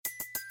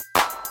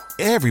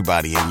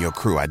Everybody in your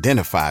crew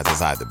identifies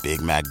as either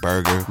Big Mac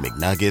Burger,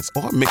 McNuggets,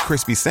 or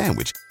McCrispy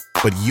Sandwich.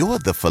 But you're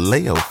the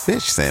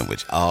Filet-O-Fish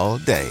Sandwich all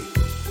day.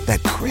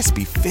 That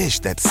crispy fish,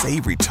 that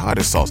savory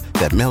tartar sauce,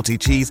 that melty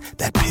cheese,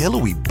 that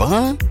pillowy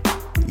bun.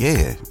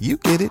 Yeah, you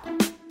get it.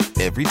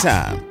 Every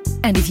time.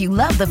 And if you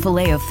love the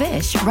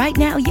Filet-O-Fish, right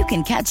now you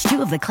can catch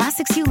two of the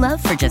classics you love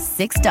for just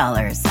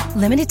 $6.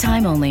 Limited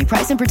time only.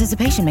 Price and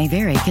participation may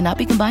vary. Cannot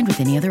be combined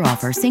with any other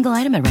offer. Single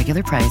item at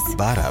regular price.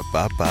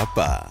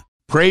 Ba-da-ba-ba-ba.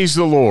 Praise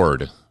the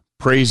Lord.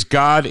 Praise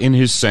God in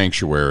his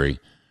sanctuary.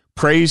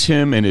 Praise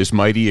him in his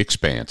mighty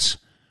expanse.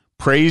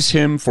 Praise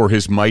him for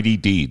his mighty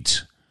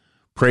deeds.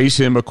 Praise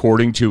him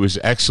according to his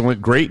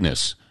excellent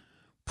greatness.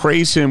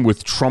 Praise him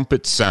with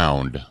trumpet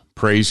sound.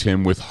 Praise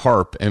him with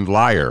harp and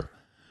lyre.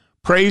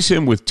 Praise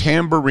him with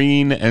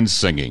tambourine and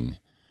singing.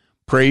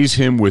 Praise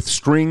him with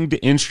stringed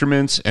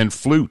instruments and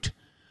flute.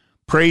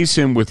 Praise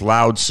him with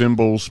loud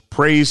cymbals.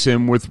 Praise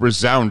him with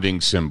resounding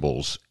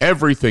cymbals.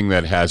 Everything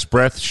that has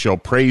breath shall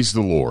praise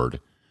the Lord.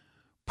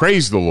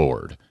 Praise the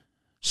Lord.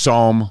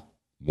 Psalm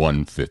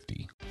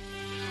 150.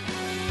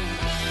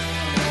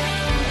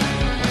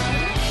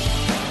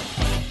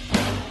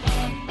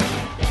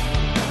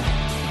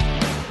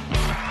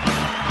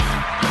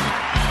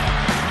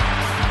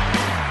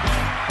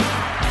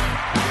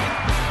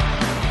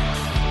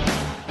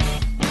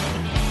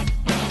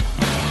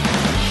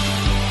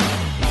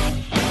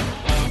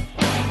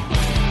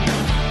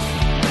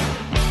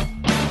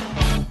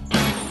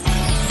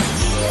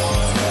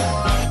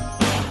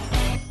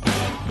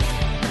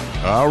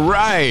 All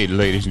right,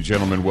 ladies and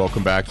gentlemen,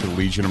 welcome back to the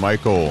Legion of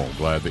Michael.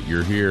 Glad that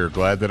you're here.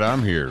 Glad that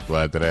I'm here.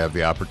 Glad that I have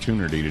the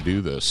opportunity to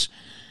do this.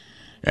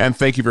 And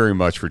thank you very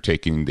much for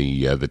taking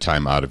the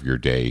time out of your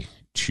day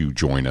to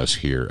join us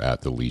here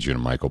at the Legion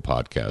of Michael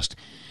podcast.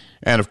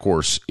 And, of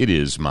course, it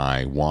is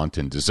my want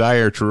and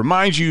desire to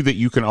remind you that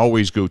you can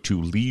always go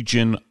to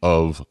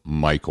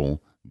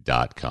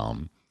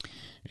legionofmichael.com.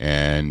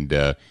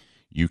 And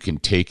you can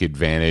take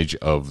advantage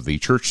of the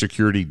Church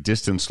Security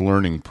Distance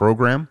Learning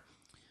Program.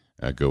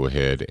 Go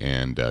ahead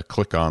and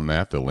click on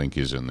that. The link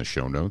is in the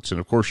show notes.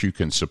 And, of course, you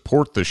can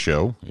support the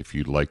show if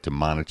you'd like to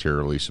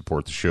monetarily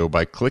support the show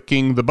by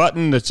clicking the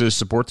button that says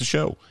support the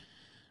show.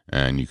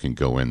 And you can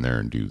go in there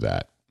and do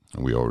that.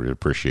 And we already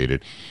appreciate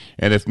it.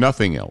 And if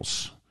nothing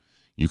else,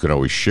 you can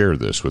always share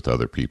this with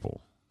other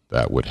people.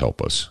 That would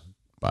help us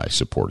by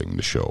supporting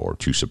the show or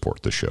to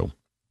support the show.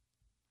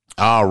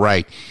 All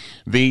right.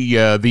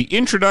 The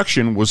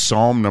introduction was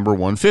Psalm number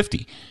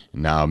 150.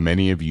 Now,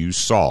 many of you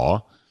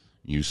saw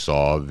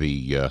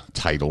the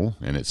title,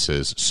 and it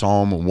says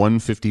Psalm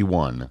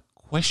 151, ?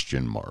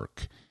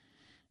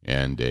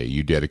 And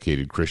you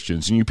dedicated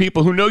Christians and you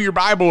people who know your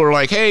Bible are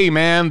like, hey,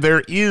 man,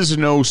 there is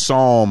no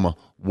Psalm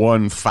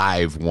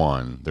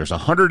 151. There's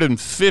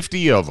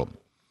 150 of them.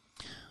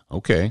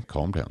 Okay,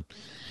 calm down.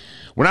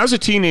 When I was a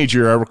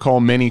teenager, I recall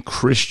many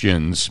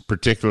Christians,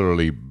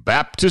 particularly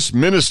Baptist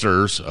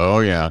ministers,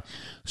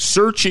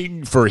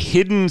 searching for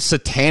hidden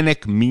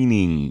satanic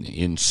meaning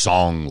in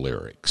song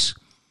lyrics.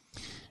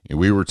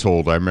 We were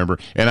told, I remember,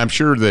 and I'm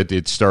sure that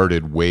it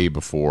started way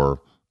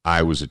before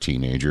I was a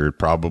teenager. It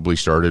probably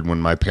started when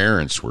my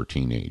parents were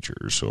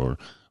teenagers or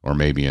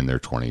maybe in their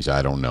 20s.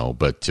 I don't know.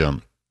 But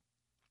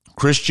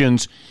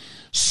Christians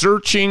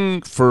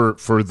searching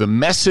for the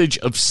message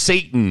of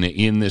Satan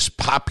in this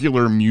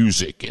popular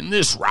music, in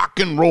this rock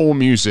and roll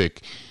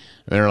music.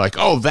 And they're like,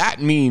 oh,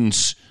 that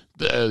means...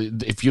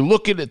 if you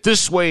look at it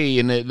this way,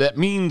 and that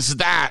means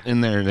that,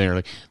 and they're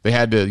like, they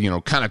had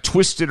to, kind of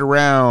twist it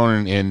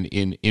around and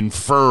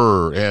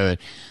infer.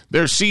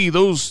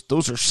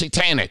 Those are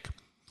satanic.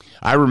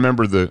 I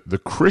remember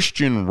the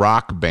Christian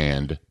rock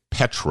band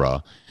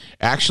Petra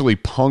actually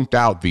punked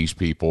out these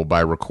people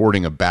by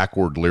recording a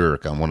backward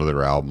lyric on one of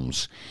their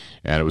albums,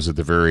 and it was at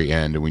the very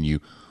end.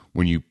 And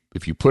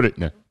if you put it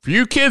for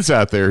you kids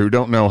out there who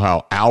don't know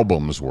how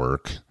albums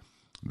work.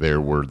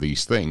 There were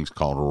these things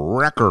called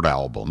record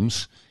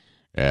albums,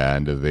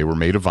 and they were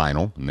made of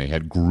vinyl, and they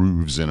had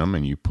grooves in them,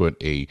 and you put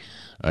a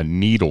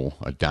needle,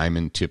 a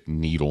diamond-tipped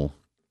needle,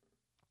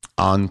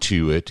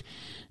 onto it,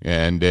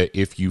 and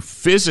if you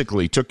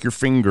physically took your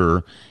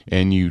finger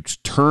and you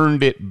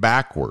turned it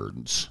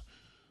backwards,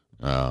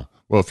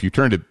 if you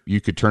turned it, you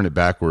could turn it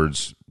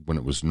backwards when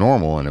it was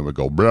normal, and it would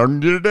go, but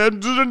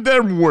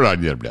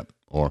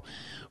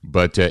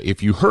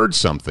if you heard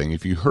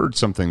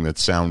something that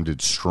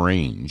sounded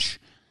strange,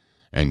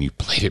 and you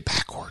played it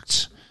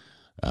backwards.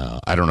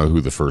 I don't know who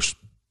the first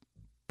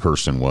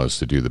person was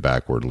to do the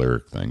backward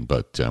lyric thing,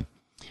 but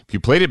if you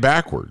played it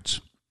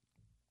backwards,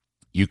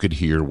 you could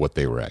hear what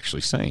they were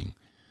actually saying.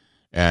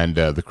 And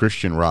the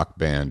Christian rock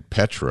band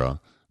Petra,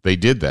 they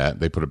did that.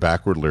 They put a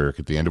backward lyric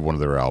at the end of one of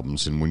their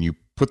albums, and when you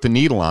put the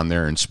needle on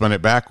there and spun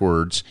it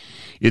backwards,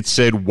 it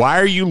said, "Why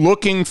are you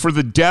looking for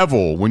the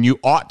devil when you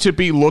ought to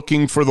be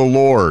looking for the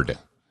Lord?"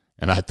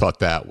 And I thought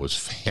that was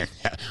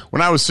fantastic.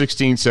 When I was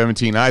 16,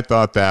 17, I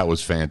thought that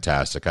was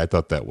fantastic. I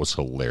thought that was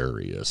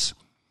hilarious.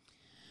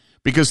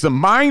 Because the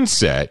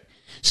mindset,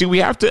 see, we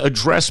have to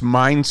address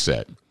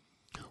mindset.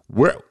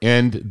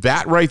 And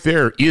that right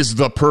there is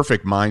the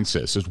perfect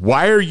mindset. It says,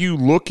 why are you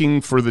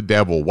looking for the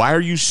devil? Why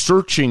are you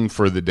searching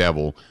for the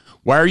devil?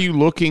 Why are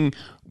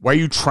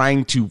you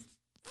trying to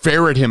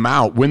ferret him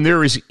out when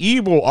there is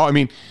evil? I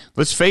mean,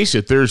 let's face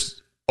it,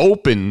 there's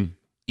open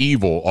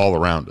evil all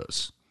around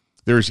us.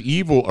 There's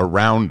evil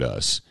around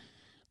us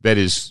that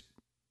is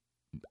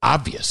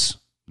obvious.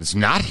 It's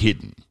not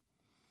hidden.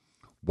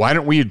 Why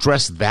don't we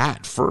address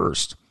that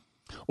first?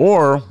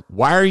 Or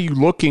why are you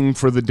looking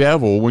for the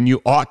devil when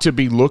you ought to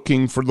be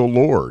looking for the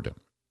Lord?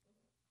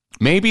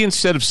 Maybe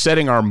instead of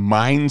setting our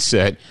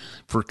mindset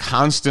for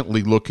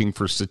constantly looking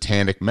for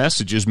satanic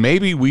messages,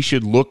 maybe we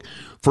should look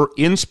for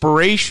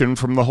inspiration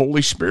from the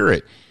Holy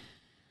Spirit.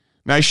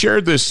 Now, I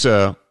shared this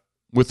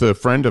with a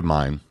friend of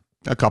mine,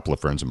 a couple of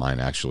friends of mine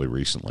actually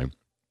recently.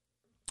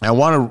 I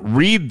want to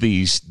read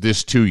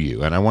this to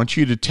you, and I want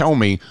you to tell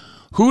me,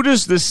 who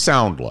does this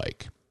sound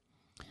like?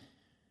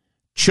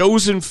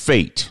 Chosen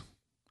fate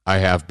I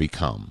have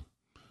become,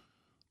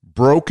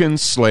 broken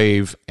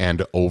slave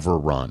and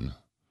overrun.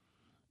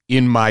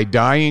 In my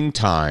dying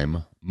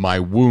time, my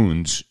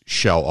wounds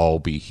shall all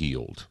be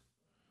healed.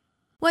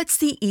 What's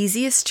the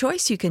easiest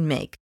choice you can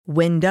make?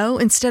 Window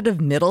instead of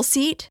middle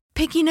seat?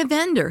 Picking a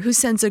vendor who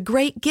sends a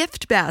great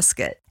gift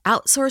basket?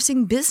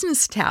 Outsourcing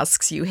business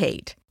tasks you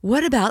hate?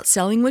 What about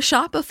selling with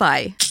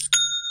Shopify?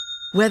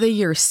 Whether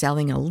you're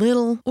selling a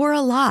little or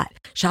a lot,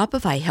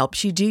 Shopify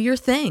helps you do your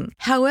thing,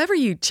 however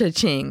you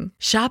cha-ching.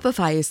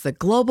 Shopify is the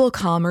global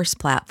commerce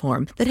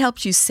platform that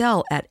helps you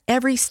sell at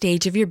every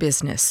stage of your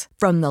business.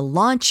 From the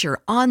launch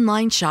your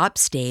online shop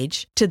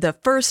stage to the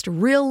first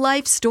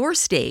real-life store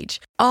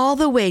stage, all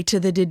the way to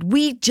the did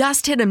we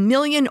just hit 1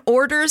 million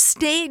orders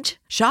stage.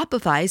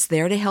 Shopify's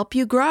there to help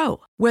you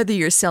grow. Whether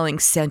you're selling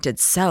scented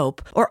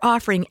soap or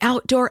offering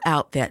outdoor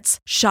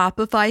outfits,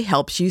 Shopify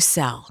helps you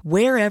sell.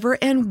 Wherever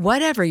and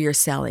whatever you're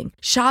selling,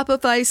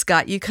 Shopify's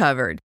got you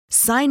covered.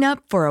 Sign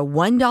up for a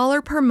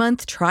 $1 per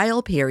month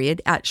trial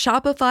period at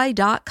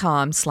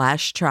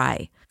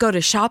shopify.com/try. Go to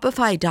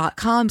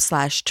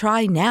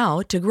shopify.com/try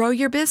now to grow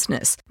your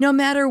business, no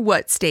matter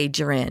what stage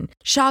you're in.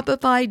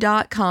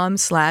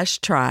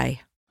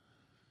 Shopify.com/try.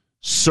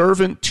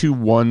 Servant to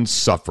one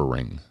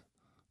suffering,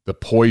 the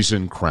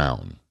poison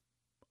crown,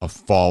 a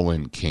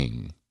fallen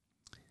king.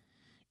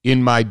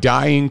 In my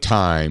dying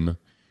time,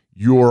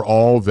 you're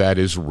all that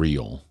is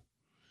real.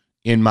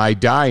 In my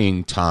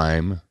dying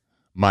time,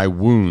 my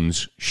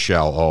wounds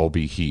shall all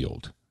be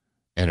healed.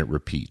 And it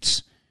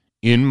repeats,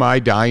 in my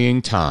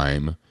dying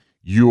time,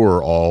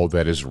 you're all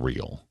that is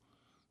real.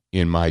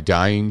 In my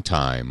dying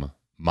time,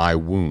 my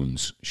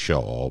wounds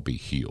shall all be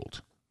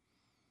healed.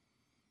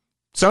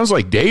 Sounds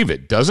like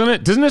David, doesn't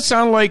it? Doesn't it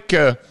sound like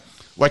a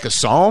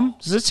psalm?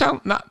 Does it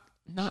sound not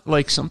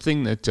like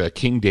something that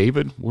King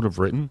David would have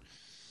written?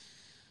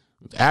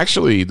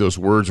 Actually, those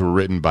words were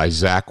written by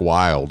Zakk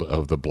Wylde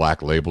of the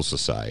Black Label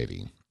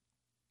Society,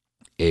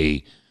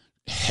 a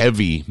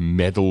heavy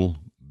metal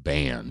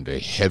band.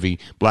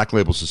 Black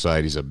Label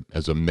Society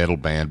as a metal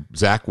band.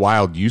 Zakk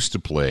Wylde used to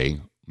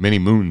play many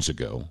moons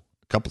ago.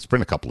 It's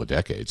been a couple of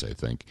decades, I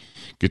think.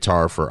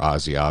 Guitar for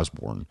Ozzy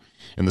Osbourne,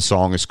 and the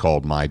song is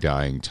called "My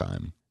Dying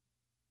Time."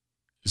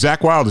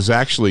 Zakk Wylde has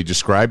actually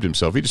described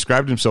himself. He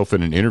described himself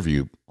in an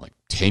interview like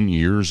 10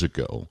 years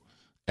ago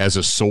as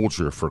a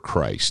soldier for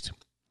Christ.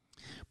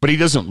 But he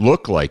doesn't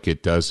look like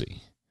it, does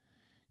he?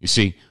 You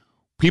see,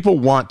 people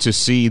want to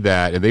see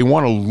that, and they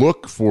want to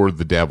look for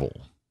the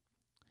devil.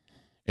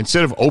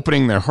 Instead of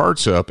opening their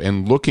hearts up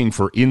and looking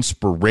for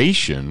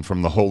inspiration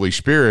from the Holy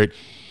Spirit,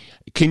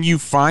 can you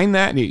find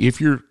that?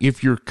 If you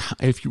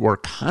are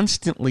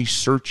constantly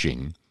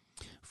searching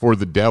for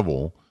the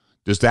devil,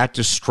 does that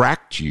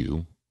distract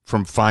you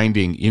from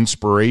finding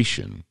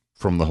inspiration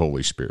from the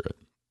Holy Spirit?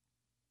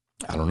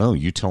 I don't know.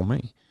 You tell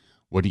me.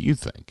 What do you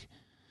think?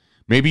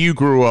 Maybe you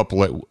grew up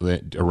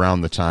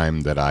around the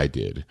time that I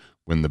did,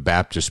 when the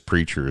Baptist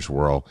preachers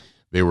were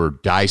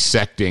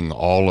dissecting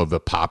all of the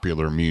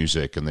popular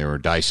music, and they were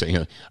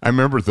dissecting. I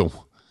remember the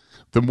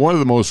one of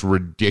the most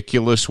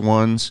ridiculous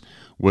ones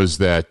was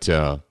that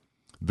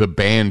the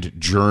band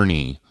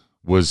Journey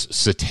was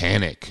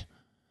satanic.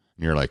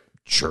 And you're like,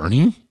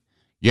 Journey?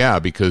 Yeah,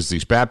 because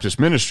these Baptist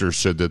ministers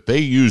said that they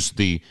used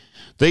the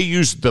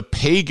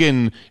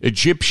pagan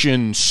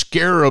Egyptian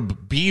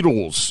scarab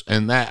beetles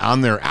and that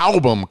on their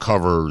album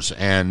covers,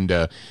 and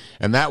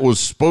that was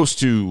supposed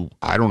to,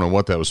 I don't know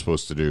what that was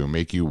supposed to do,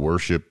 make you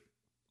worship,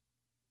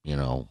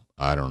 I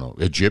don't know,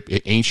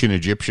 ancient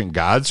Egyptian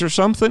gods or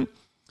something.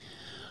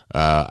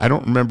 I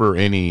don't remember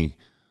any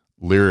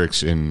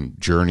lyrics in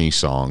Journey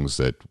songs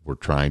that were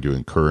trying to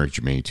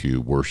encourage me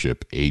to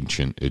worship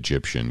ancient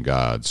Egyptian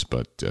gods,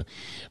 but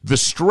the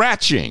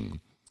stretching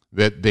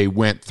that they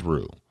went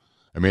through.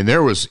 I mean,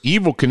 there was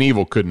Evel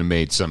Knievel couldn't have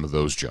made some of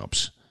those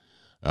jumps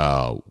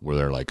where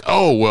they're like,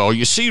 oh, well,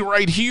 you see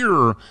right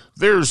here,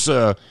 there's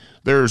on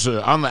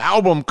the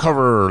album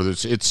cover,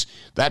 it's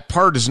that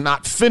part is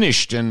not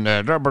finished, and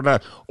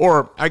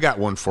or I got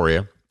one for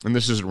you, and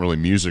this isn't really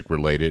music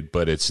related,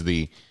 but it's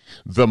the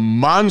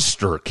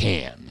Monster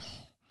Can.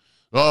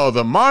 Oh,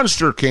 the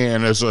monster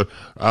can is it's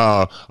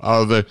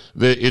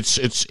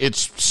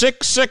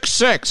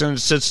 666, and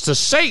it's to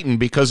Satan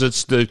because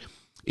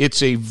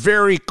it's a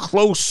very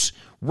close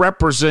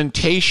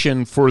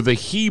representation for the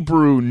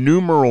Hebrew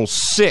numeral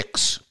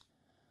 6.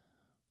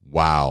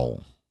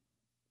 Wow.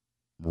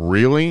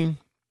 Really?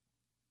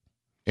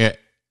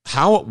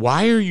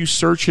 Why are you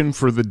searching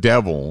for the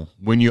devil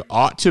when you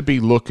ought to be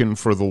looking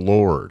for the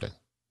Lord?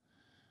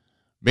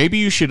 Maybe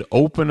you should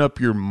open up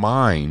your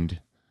mind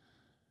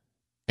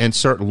and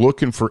start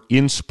looking for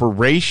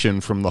inspiration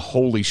from the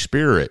Holy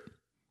Spirit.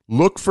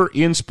 Look for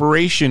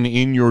inspiration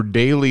in your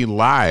daily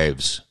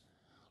lives.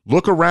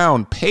 Look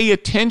around, pay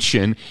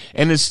attention,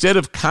 and instead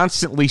of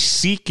constantly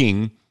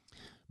seeking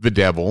the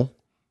devil,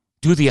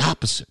 do the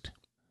opposite.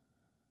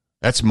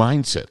 That's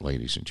mindset,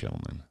 ladies and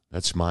gentlemen.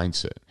 That's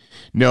mindset.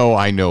 No,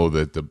 I know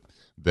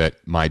that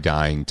My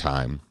Dying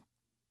Time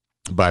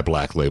by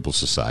Black Label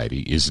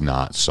Society is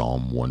not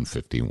Psalm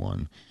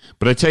 151.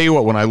 But I tell you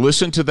what, when I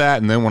listened to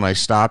that and then when I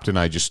stopped and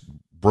I just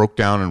broke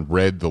down and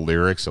read the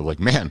lyrics, I'm like,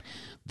 man,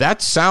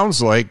 that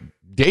sounds like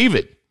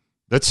David.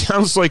 That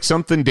sounds like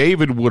something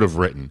David would have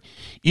written.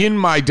 In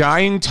my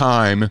dying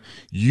time,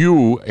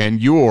 you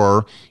and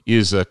your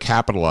is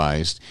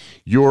capitalized.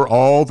 You're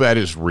all that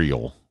is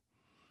real.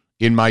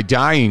 In my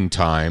dying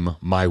time,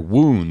 my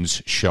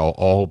wounds shall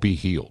all be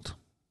healed.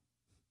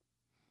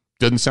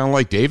 Doesn't sound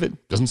like David?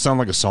 Doesn't sound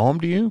like a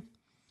psalm to you?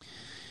 It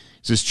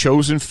says,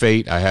 chosen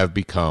fate I have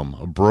become,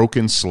 a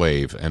broken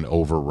slave and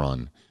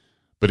overrun.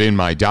 But in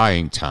my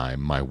dying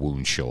time, my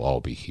wounds shall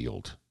all be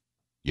healed.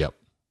 Yep,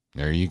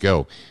 there you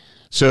go.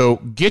 So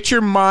get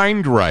your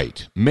mind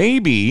right.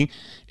 Maybe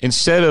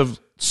instead of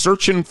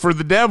searching for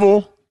the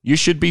devil, you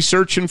should be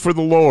searching for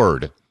the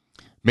Lord.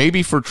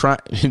 Maybe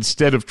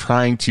instead of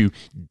trying to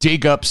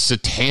dig up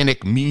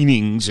satanic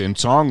meanings in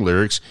song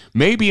lyrics,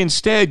 maybe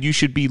instead you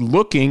should be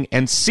looking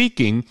and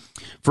seeking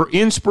for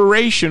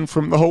inspiration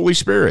from the Holy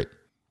Spirit.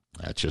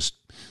 That's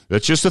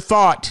just a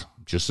thought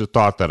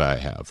that I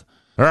have.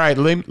 All right,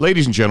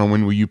 ladies and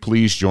gentlemen, will you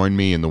please join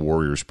me in the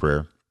warrior's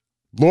prayer?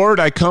 Lord,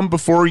 I come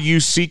before you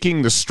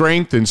seeking the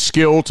strength and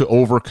skill to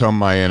overcome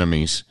my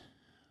enemies.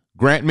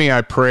 Grant me,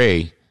 I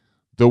pray,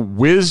 the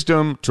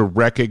wisdom to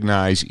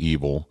recognize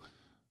evil,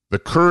 the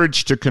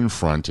courage to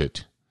confront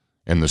it,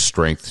 and the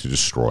strength to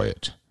destroy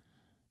it.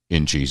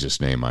 In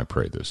Jesus' name I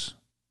pray this.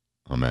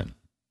 Amen.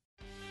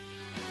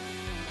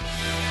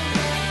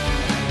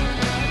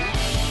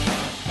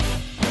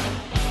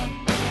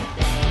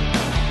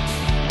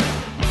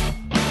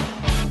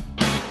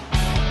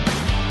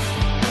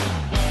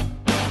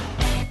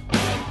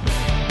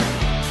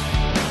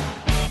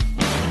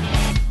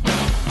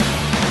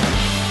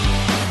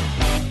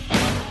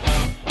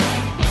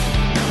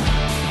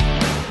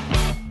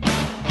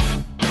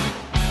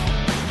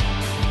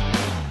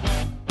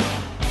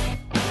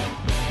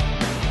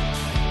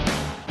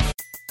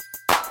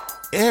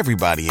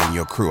 Everybody in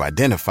your crew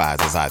identifies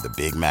as either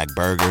Big Mac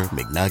Burger,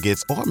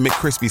 McNuggets, or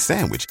McCrispy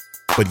Sandwich.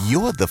 But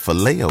you're the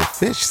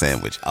Filet-O-Fish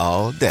Sandwich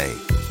all day.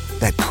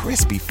 That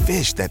crispy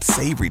fish, that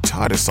savory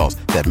tartar sauce,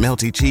 that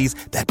melty cheese,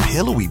 that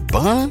pillowy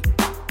bun.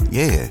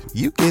 Yeah,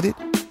 you get it.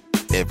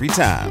 Every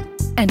time.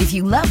 And if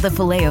you love the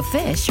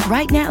Filet-O-Fish,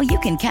 right now you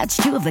can catch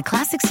two of the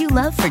classics you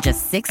love for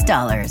just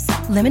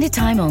 $6. Limited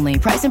time only.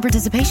 Price and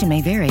participation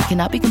may vary.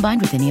 Cannot be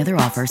combined with any other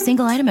offer.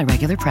 Single item at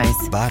regular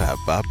price.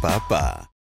 Ba-da-ba-ba-ba.